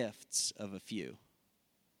gifts of a few.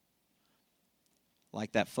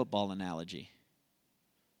 Like that football analogy.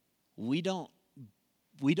 We don't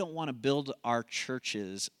want to build our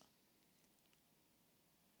churches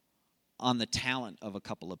on the talent of a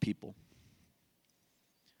couple of people.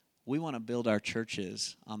 We want to build our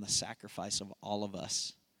churches on the sacrifice of all of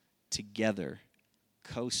us together,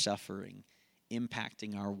 co-suffering,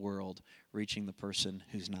 impacting our world, reaching the person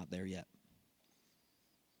who's not there yet.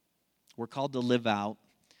 We're called to live out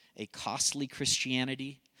a costly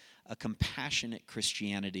Christianity, a compassionate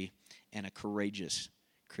Christianity, and a courageous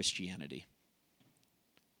Christianity.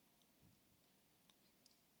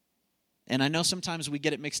 And I know sometimes we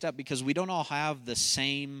get it mixed up because we don't all have the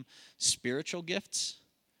same spiritual gifts.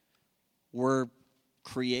 We're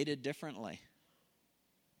created differently.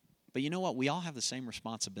 But you know what? We all have the same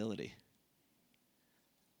responsibility.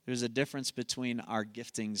 There's a difference between our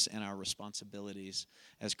giftings and our responsibilities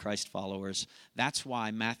as Christ followers. That's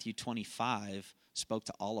why Matthew 25 spoke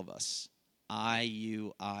to all of us. I,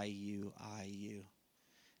 you.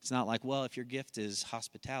 It's not like, well, if your gift is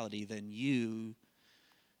hospitality, then you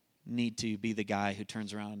need to be the guy who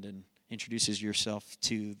turns around and introduces yourself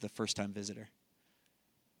to the first-time visitor.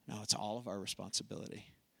 No, it's all of our responsibility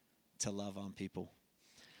to love on people.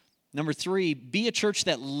 Number 3, be a church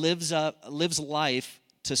that lives life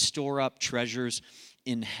to store up treasures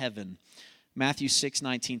in heaven. Matthew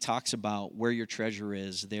 6:19 talks about where your treasure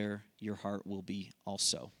is, there your heart will be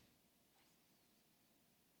also.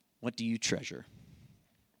 What do you treasure?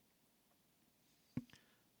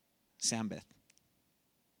 Sambeth.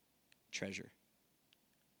 Treasure.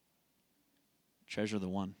 Treasure the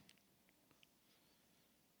one.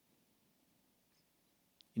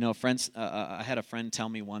 You know, I had a friend tell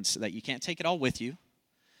me once that you can't take it all with you,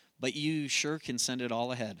 but you sure can send it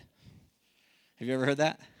all ahead. Have you ever heard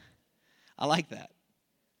that? I like that.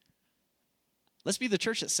 Let's be the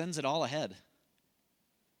church that sends it all ahead.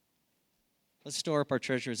 Let's store up our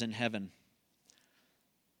treasures in heaven.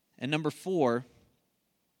 And number 4,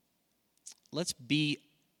 let's be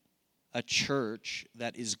a church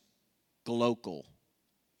that is glocal.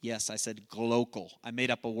 Yes, I said glocal. I made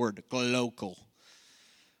up a word, glocal.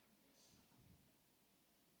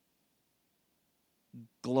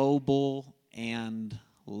 Global and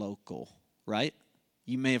local, right?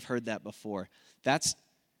 You may have heard that before. That's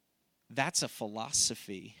a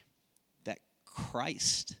philosophy that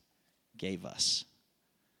Christ gave us.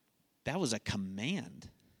 That was a command.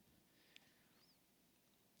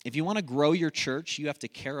 If you want to grow your church, you have to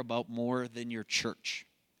care about more than your church.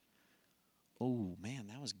 Oh, man,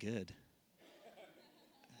 that was good.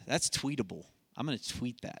 That's tweetable. I'm going to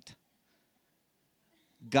tweet that.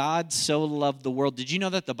 God so loved the world. Did you know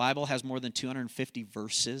that the Bible has more than 250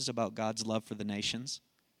 verses about God's love for the nations?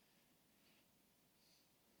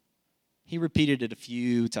 He repeated it a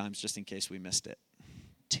few times just in case we missed it.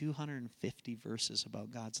 250 verses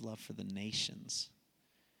about God's love for the nations.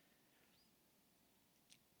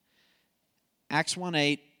 Acts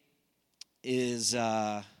 1:8 is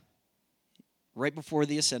right before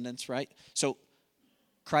the ascendance, right? So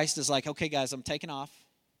Christ is like, okay, guys, I'm taking off.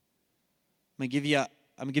 I'm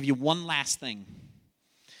gonna give you one last thing.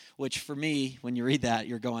 Which for me, when you read that,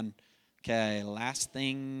 you're going, okay, last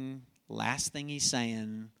thing he's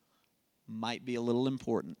saying might be a little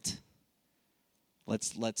important.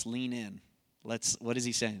 Let's lean in. What is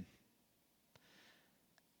he saying?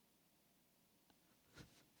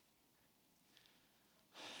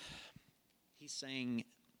 He's saying,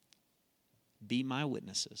 be my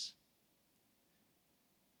witnesses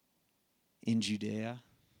in Judea,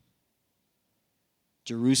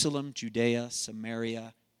 Jerusalem, Judea,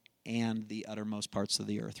 Samaria, and the uttermost parts of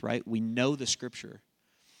the earth, right? We know the scripture.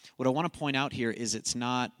 What I want to point out here is it's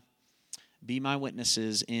not be my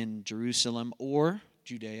witnesses in Jerusalem or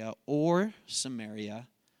Judea or Samaria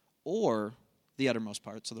or the uttermost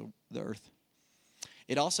parts of the earth.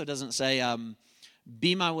 It also doesn't say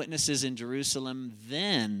be my witnesses in Jerusalem,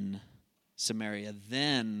 then Samaria,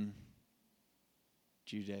 then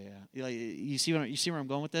Judea. You see where I'm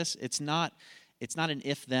going with this? It's not an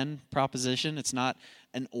if-then proposition. It's not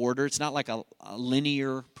an order. It's not like a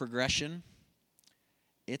linear progression.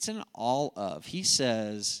 It's an all of. He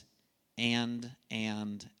says, and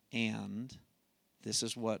this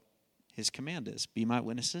is what his command is. Be my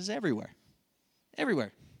witnesses everywhere.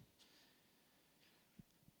 Everywhere.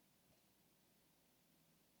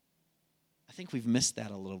 I think we've missed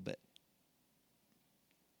that a little bit.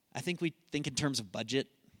 I think we think in terms of budget,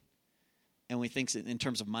 and we think in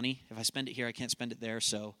terms of money. If I spend it here, I can't spend it there,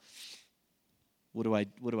 so what do I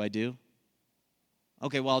do?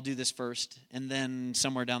 Okay, well, I'll do this first, and then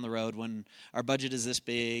somewhere down the road when our budget is this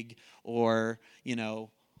big, or,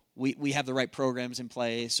 we have the right programs in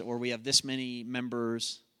place, or we have this many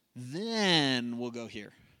members, then we'll go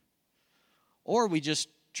here. Or we just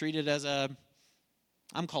treat it as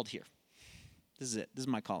I'm called here. This is it. This is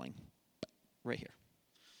my calling. Right here.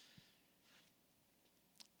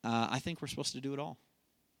 I think we're supposed to do it all.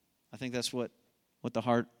 I think that's what the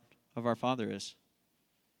heart of our Father is.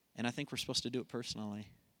 And I think we're supposed to do it personally.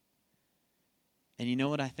 And you know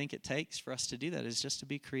what I think it takes for us to do that is just to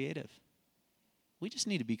be creative. We just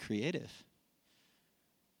need to be creative.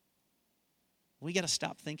 We got to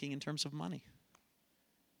stop thinking in terms of money.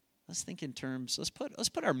 Let's think in terms, let's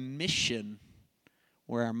put our mission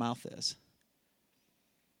where our mouth is.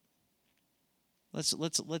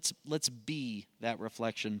 Let's be that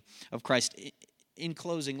reflection of Christ. In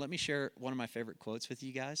closing, let me share one of my favorite quotes with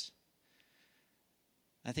you guys.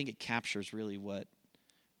 I think it captures really what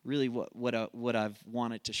I've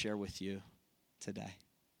wanted to share with you today.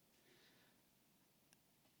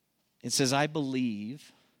 It says, I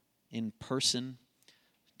believe in person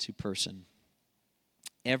to person.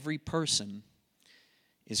 Every person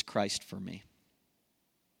is Christ for me.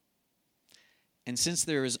 And since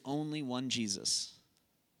there is only one Jesus,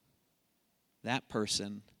 that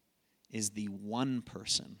person is the one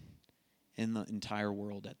person in the entire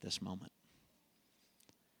world at this moment.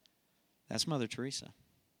 That's Mother Teresa.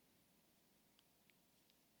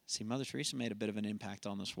 See, Mother Teresa made a bit of an impact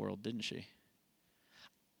on this world, didn't she?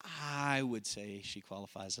 I would say she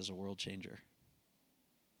qualifies as a world changer.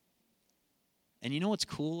 And you know what's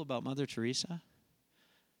cool about Mother Teresa?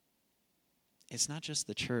 It's not just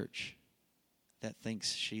the church that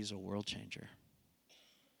thinks she's a world changer.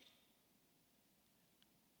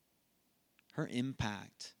 Her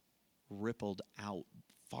impact rippled out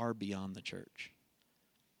far beyond the church.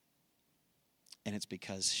 And it's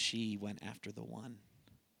because she went after the one.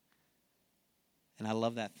 And I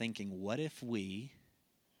love that thinking. What if we,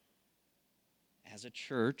 as a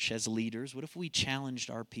church, as leaders, what if we challenged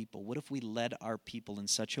our people? What if we led our people in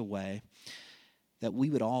such a way that we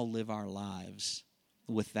would all live our lives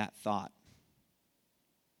with that thought?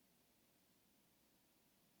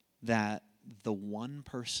 That the one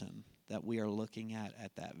person that we are looking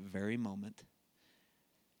at that very moment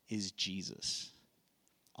is Jesus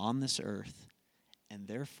on this earth, and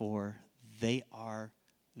therefore they are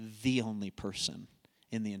the only person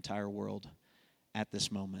in the entire world at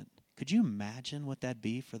this moment. Could you imagine what that'd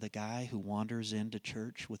be for the guy who wanders into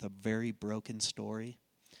church with a very broken story,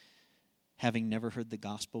 having never heard the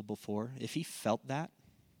gospel before? If he felt that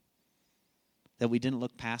we didn't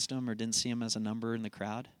look past him or didn't see him as a number in the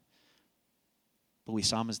crowd, but we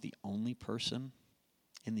saw him as the only person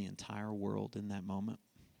in the entire world in that moment.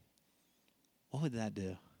 what would that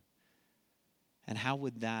do? And how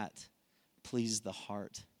would that please the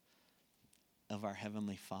heart of our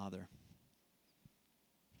Heavenly Father?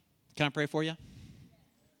 Can I pray for you?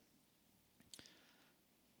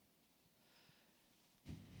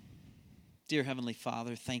 Dear Heavenly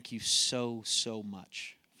Father, thank you so, so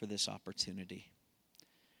much for this opportunity.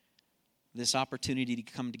 This opportunity to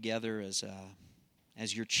come together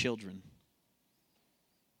as your children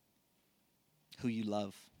who you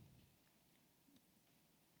love.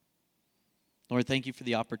 Lord, thank you for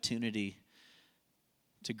the opportunity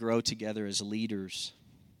to grow together as leaders,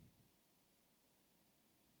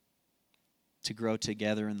 to grow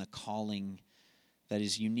together in the calling that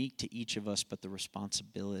is unique to each of us, but the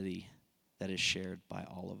responsibility that is shared by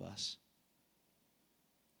all of us.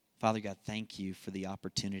 Father God, thank you for the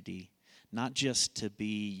opportunity, not just to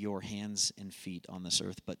be your hands and feet on this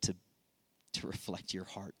earth, but to reflect your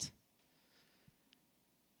heart.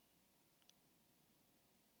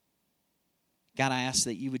 God, I ask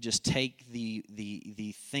that you would just take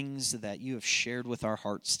the things that you have shared with our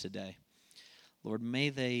hearts today. Lord, may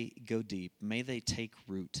they go deep. May they take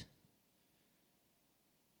root.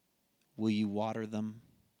 Will you water them?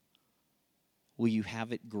 Will you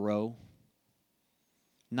have it grow?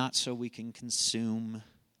 Not so we can consume,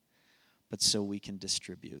 but so we can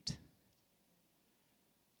distribute.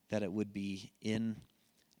 That it would be in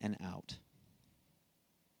and out.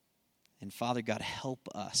 And Father God, help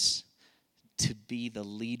us to be the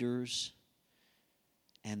leaders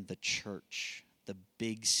and the church, the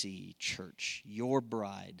Big C church, your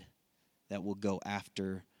bride that will go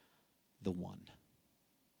after the one.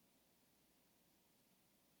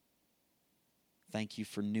 Thank you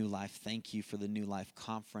for New Life. Thank you for the New Life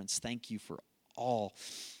Conference. Thank you for all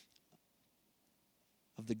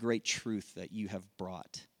of the great truth that you have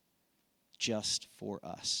brought just for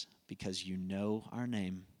us, because you know our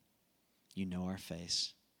name, you know our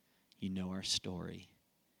face, you know our story,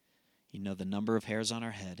 you know the number of hairs on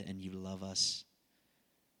our head, and you love us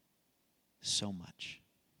so much.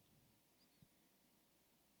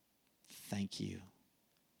 Thank you.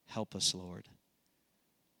 Help us, Lord,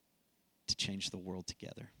 to change the world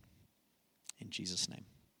together. In Jesus' name,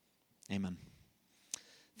 amen.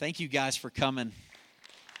 Thank you guys for coming.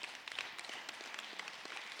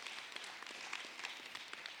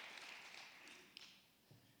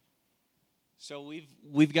 So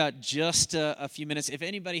we've got just a few minutes. If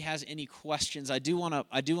anybody has any questions, I do want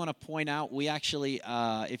to point out, we actually,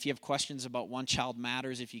 if you have questions about One Child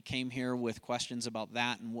Matters, if you came here with questions about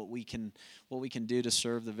that and what we can do to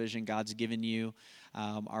serve the vision God's given you,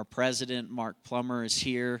 our president Mark Plummer is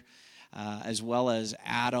here, as well as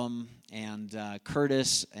Adam and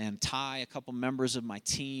Curtis and Ty, a couple members of my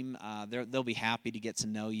team. They'll be happy to get to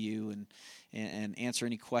know you and answer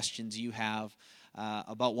any questions you have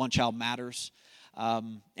about One Child Matters.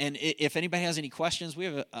 And if anybody has any questions, we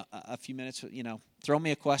have a few minutes. Throw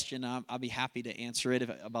me a question. I'll be happy to answer it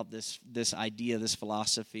about this idea, this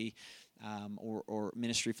philosophy, or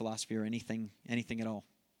ministry philosophy, or anything at all.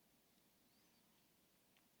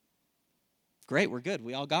 Great, we're good.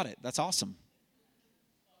 We all got it. That's awesome.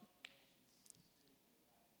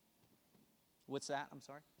 What's that? I'm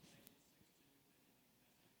sorry.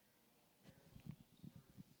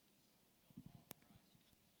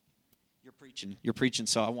 You're preaching.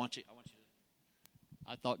 So I want you to.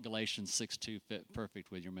 I thought Galatians 6:2 fit perfect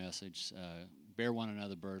with your message. Bear one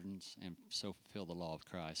another burdens and so fulfill the law of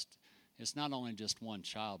Christ. It's not only just one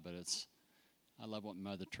child, but I love what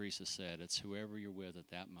Mother Teresa said. It's whoever you're with at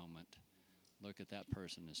that moment. Look at that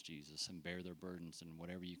person as Jesus and bear their burdens, and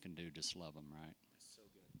whatever you can do, just love them, right? That's so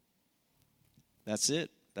good. That's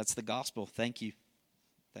it. That's the gospel. Thank you.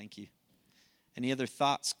 Thank you. Any other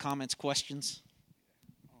thoughts, comments, questions?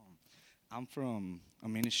 I'm from a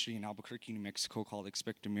ministry in Albuquerque, New Mexico called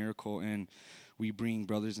Expect a Miracle, and we bring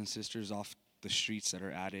brothers and sisters off the streets that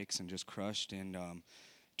are addicts and just crushed, and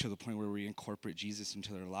to the point where we incorporate Jesus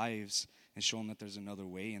into their lives and show them that there's another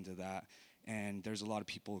way into that. And there's a lot of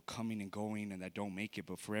people coming and going and that don't make it,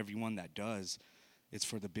 but for everyone that does, it's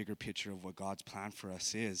for the bigger picture of what God's plan for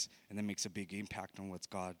us is, and that makes a big impact on what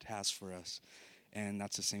God has for us. And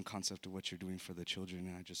that's the same concept of what you're doing for the children,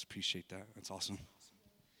 and I just appreciate that. That's awesome.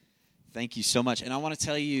 Thank you so much. And I want to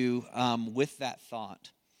tell you, with that thought,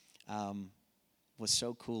 what's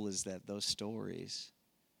so cool is that those stories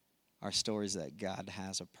are stories that God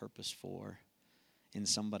has a purpose for in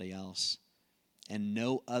somebody else. And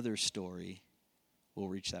no other story will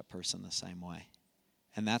reach that person the same way.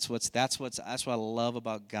 And that's what I love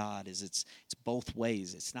about God is it's both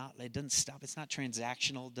ways. It doesn't stop. It's not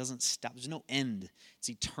transactional. It doesn't stop. There's no end. It's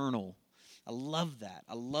eternal. I love that.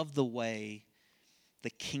 I love the way the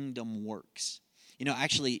kingdom works. You know,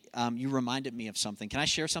 actually, you reminded me of something. Can I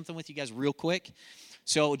share something with you guys real quick?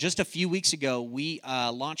 So just a few weeks ago, we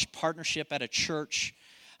launched partnership at a church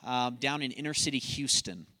down in inner city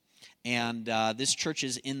Houston. And this church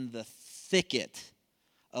is in the thicket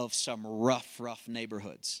of some rough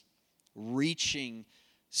neighborhoods, reaching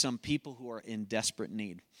some people who are in desperate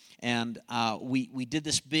need. And we did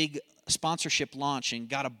this big sponsorship launch and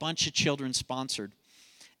got a bunch of children sponsored.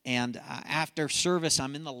 And after service,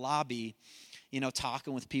 I'm in the lobby, you know,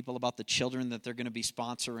 talking with people about the children that they're going to be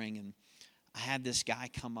sponsoring. And I had this guy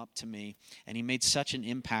come up to me, and he made such an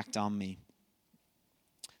impact on me.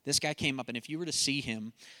 This guy came up, and if you were to see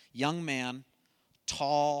him, young man,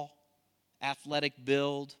 tall, athletic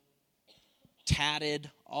build, tatted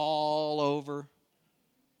all over,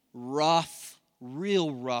 rough,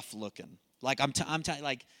 real rough looking. Like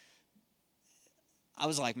like, I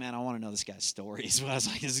was like, man, I want to know this guy's stories. But I was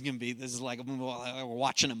like, this is like we're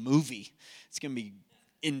watching a movie. It's gonna be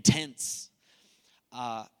intense.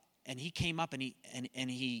 And he came up and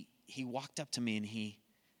he walked up to me and he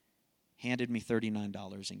handed me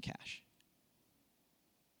 $39 in cash.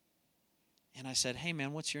 And I said, hey,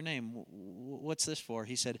 man, what's your name? What's this for?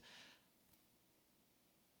 He said,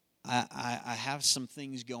 I have some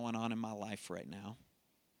things going on in my life right now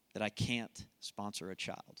that I can't sponsor a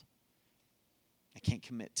child. I can't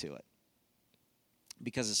commit to it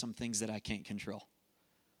because of some things that I can't control.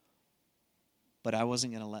 But I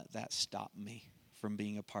wasn't going to let that stop me from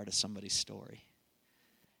being a part of somebody's story.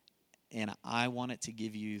 And I wanted to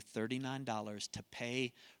give you $39 to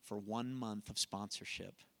pay for 1 month of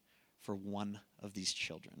sponsorship for one of these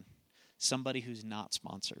children, somebody who's not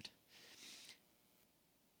sponsored.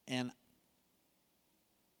 And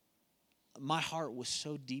my heart was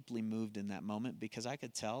so deeply moved in that moment because I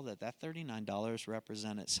could tell that $39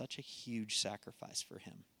 represented such a huge sacrifice for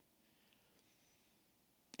him.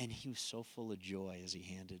 And he was so full of joy as he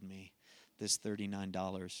handed me this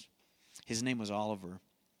 $39. His name was Oliver.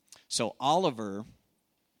 So Oliver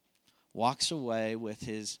walks away with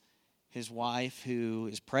his wife who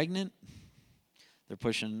is pregnant. They're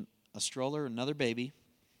pushing a stroller, another baby.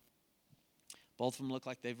 Both of them look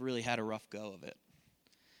like they've really had a rough go of it.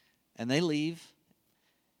 And they leave.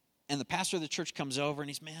 And the pastor of the church comes over and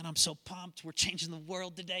he's, man, I'm so pumped. We're changing the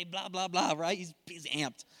world today, blah, blah, blah, right? He's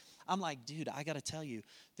amped. I'm like, dude, I got to tell you,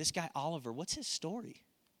 this guy Oliver, what's his story?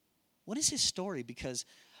 What is his story? Because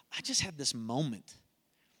I just had this moment.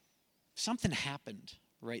 Something happened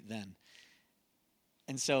right then.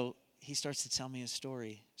 And so he starts to tell me his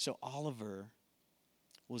story. So Oliver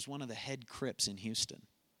was one of the head Crips in Houston.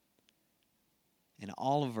 And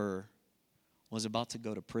Oliver was about to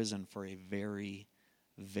go to prison for a very,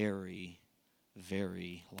 very,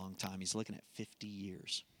 very long time. He's looking at 50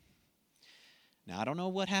 years. Now, I don't know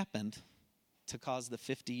what happened to cause the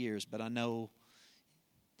 50 years, but I know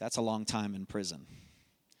that's a long time in prison.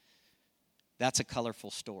 That's a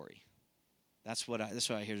colorful story. That's what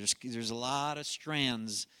I hear. There's a lot of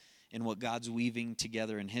strands in what God's weaving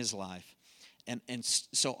together in his life. And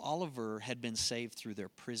so Oliver had been saved through their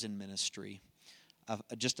prison ministry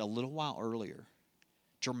just a little while earlier.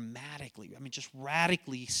 Dramatically, just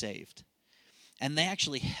radically saved. And they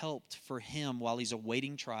actually helped for him while he's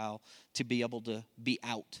awaiting trial to be able to be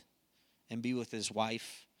out and be with his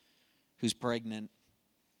wife who's pregnant.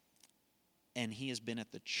 And he has been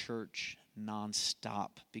at the church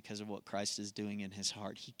nonstop because of what Christ is doing in his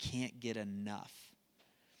heart. He can't get enough.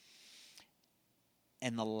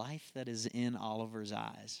 And the life that is in Oliver's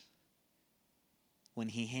eyes when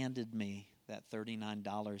he handed me that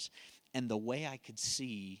 $39 and the way I could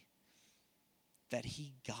see that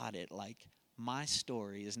he got it, like my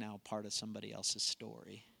story is now part of somebody else's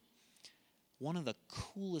story. One of the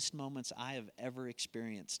coolest moments I have ever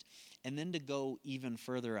experienced. And then to go even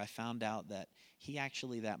further, I found out that he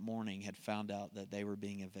actually that morning had found out that they were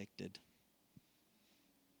being evicted.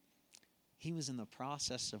 He was in the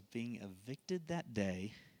process of being evicted that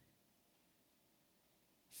day.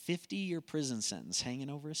 50-year prison sentence hanging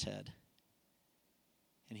over his head.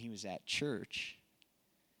 And he was at church.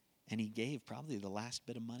 And he gave probably the last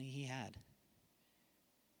bit of money he had.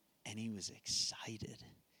 And he was excited.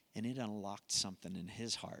 And it unlocked something in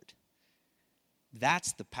his heart.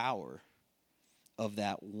 That's the power of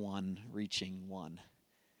that one reaching one.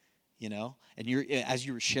 You know? And as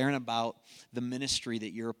you were sharing about the ministry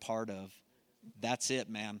that you're a part of, that's it,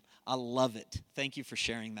 man. I love it. Thank you for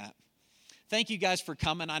sharing that. Thank you guys for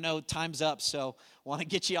coming. I know time's up, so I want to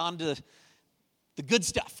get you on to the good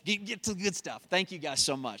stuff. Get to the good stuff. Thank you guys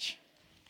so much.